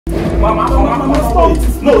Mama,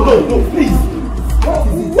 stop. No, please.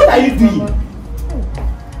 What are you doing?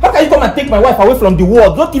 How can you come and take my wife away from the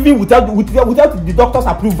world, not even without the doctor's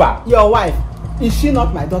approval? Your wife, is she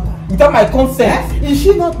not my daughter? Without my consent? Yes? Is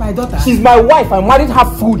she not my daughter? She's my wife. I married her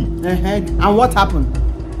fully. And what happened?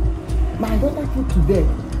 My daughter put to bed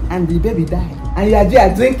and the baby died. And you are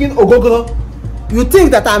there drinking ogogoro. You think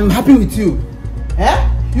that I'm happy with you? Eh?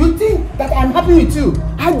 You think that I'm happy with you?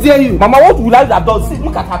 How dare you? Mama, what would I have done? See,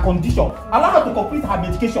 look at her condition. Allow her to complete her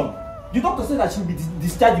medication. The doctor said that she'll be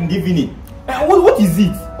discharged in the evening. What is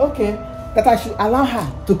it? Okay, that I should allow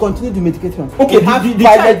her to continue the medication. Okay,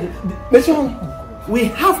 we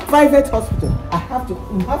have private hospital. We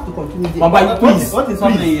have to continue this. Mama, please. What is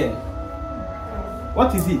happening here?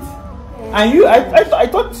 What is it? And you, I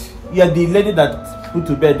thought you are the lady that put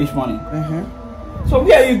to bed this morning. So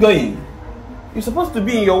where are you going? You're supposed to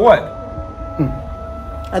be in your ward.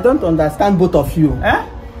 I don't understand both of you. Eh?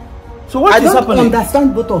 So what is happening? I don't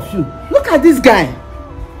understand both of you. Look at this guy.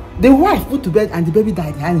 The wife put to bed and the baby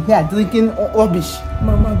died, and here drinking rubbish.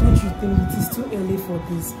 Mama, don't you think it is too early for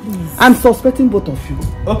this, please? I'm suspecting both of you.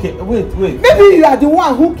 Okay, wait. Maybe you are the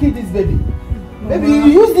one who killed this baby. Mama. Maybe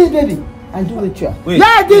you use this baby and do ritual. You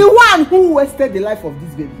are the one who wasted the life of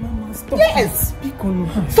this baby. Mama, stop. Yes. Speak on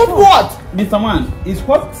her. Stop what? Mr. Man, is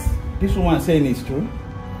what this woman saying is true?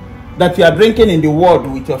 That you are drinking in the ward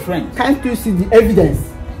with your friends? Can't you see the evidence?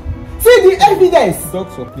 See the evidence!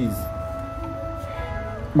 Doctor, please.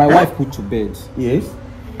 My wife put to bed. Yes.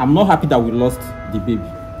 I'm not happy that we lost the baby.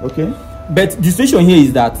 Okay. But the situation here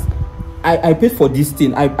is that I paid for this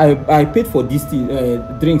thing. I paid for this thing,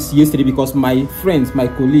 drinks yesterday because my friends, my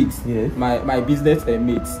colleagues, yes, my business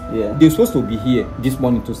mates, yeah, they're supposed to be here this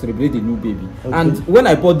morning to celebrate the new baby. Okay. And when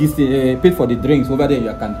I bought this thing, paid for the drinks over there in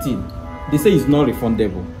your canteen, they say it's not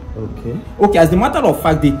refundable. Okay, as a matter of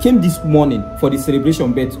fact, they came this morning for the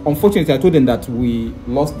celebration, but unfortunately I told them that we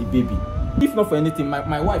lost the baby. If not for anything,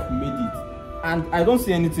 my wife made it, and I don't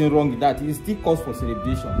see anything wrong with that. It's still cause for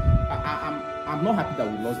celebration. I'm not happy that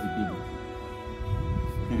we lost the baby.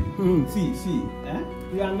 See, eh?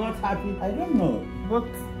 You are not happy. I don't know, but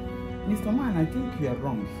Mr. Man, I think you are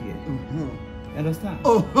wrong here. You understand?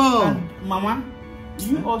 And Mama,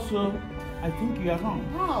 you also, I think you are wrong.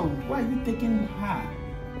 How? Why are you taking her?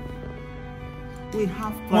 We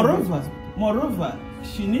have moreover,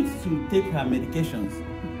 she needs to take her medications,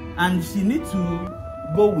 and she needs to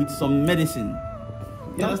go with some medicine.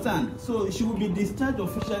 You understand? So she will be discharged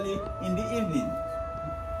officially in the evening.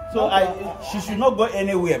 So she should not go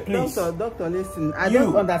anywhere, please. Doctor, listen. I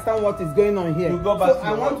don't understand what is going on here. You go back. So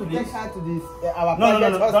I want to take her to this our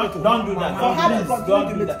private hospital. Don't do that. I have to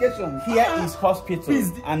continue the medication. Here is hospital,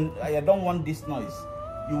 please, and I don't want this noise.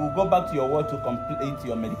 You will go back to your ward to complete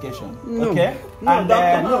your medication. Okay? No,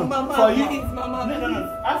 doctor, no. Mama, for you, please, Mama,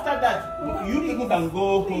 no. After that, you people can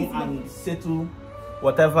go home and settle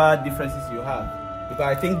whatever differences you have.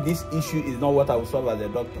 Because I think this issue is not what I will solve as a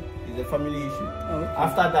doctor. It's a family issue. Okay.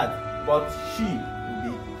 After that, but she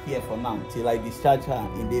will be here for now till I discharge her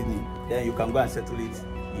in the evening. Then you can go and settle it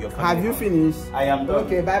in your family. Have you finished? I am done.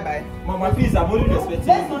 Okay, bye. Mama, please, I'm only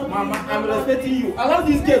respecting you. Mama, I'm respecting you. Allow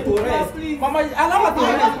this girl to rest. Please. Mama, allow her to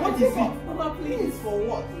rest. What is it? Mama, please. For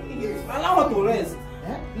what? Allow her to rest.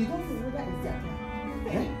 You don't know whether it's their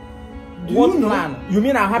plan. What plan? You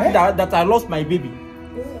mean I'm happy that I lost my baby?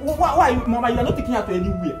 Why, Mama? You are not taking her to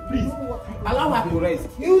anywhere. Please, allow her to rest.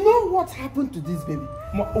 You know what happened to this baby?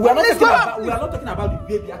 We are not talking about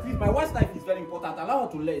the baby. At least my wife's life is very important. Allow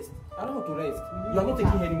her to rest. Allow her to rest. You are not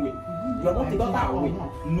taking her anywhere. You are not taking her away.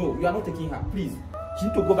 No, you are not taking her. Please, she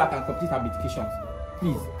needs to go back and complete her medications.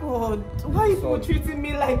 Please. God, why are you treating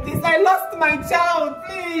me like this? I lost my child.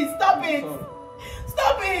 Please, stop it.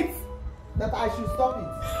 Stop it. That I should stop it.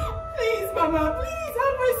 Please, Mama, please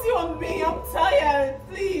have mercy on me. I'm tired.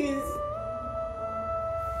 Please.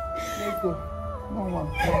 Let's go.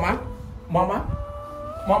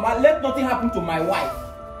 Mama, let nothing happen to my wife.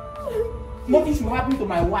 Nothing should happen to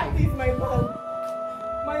my wife. Please, my bag.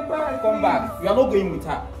 My bag. Come back. You are not going with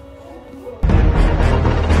her.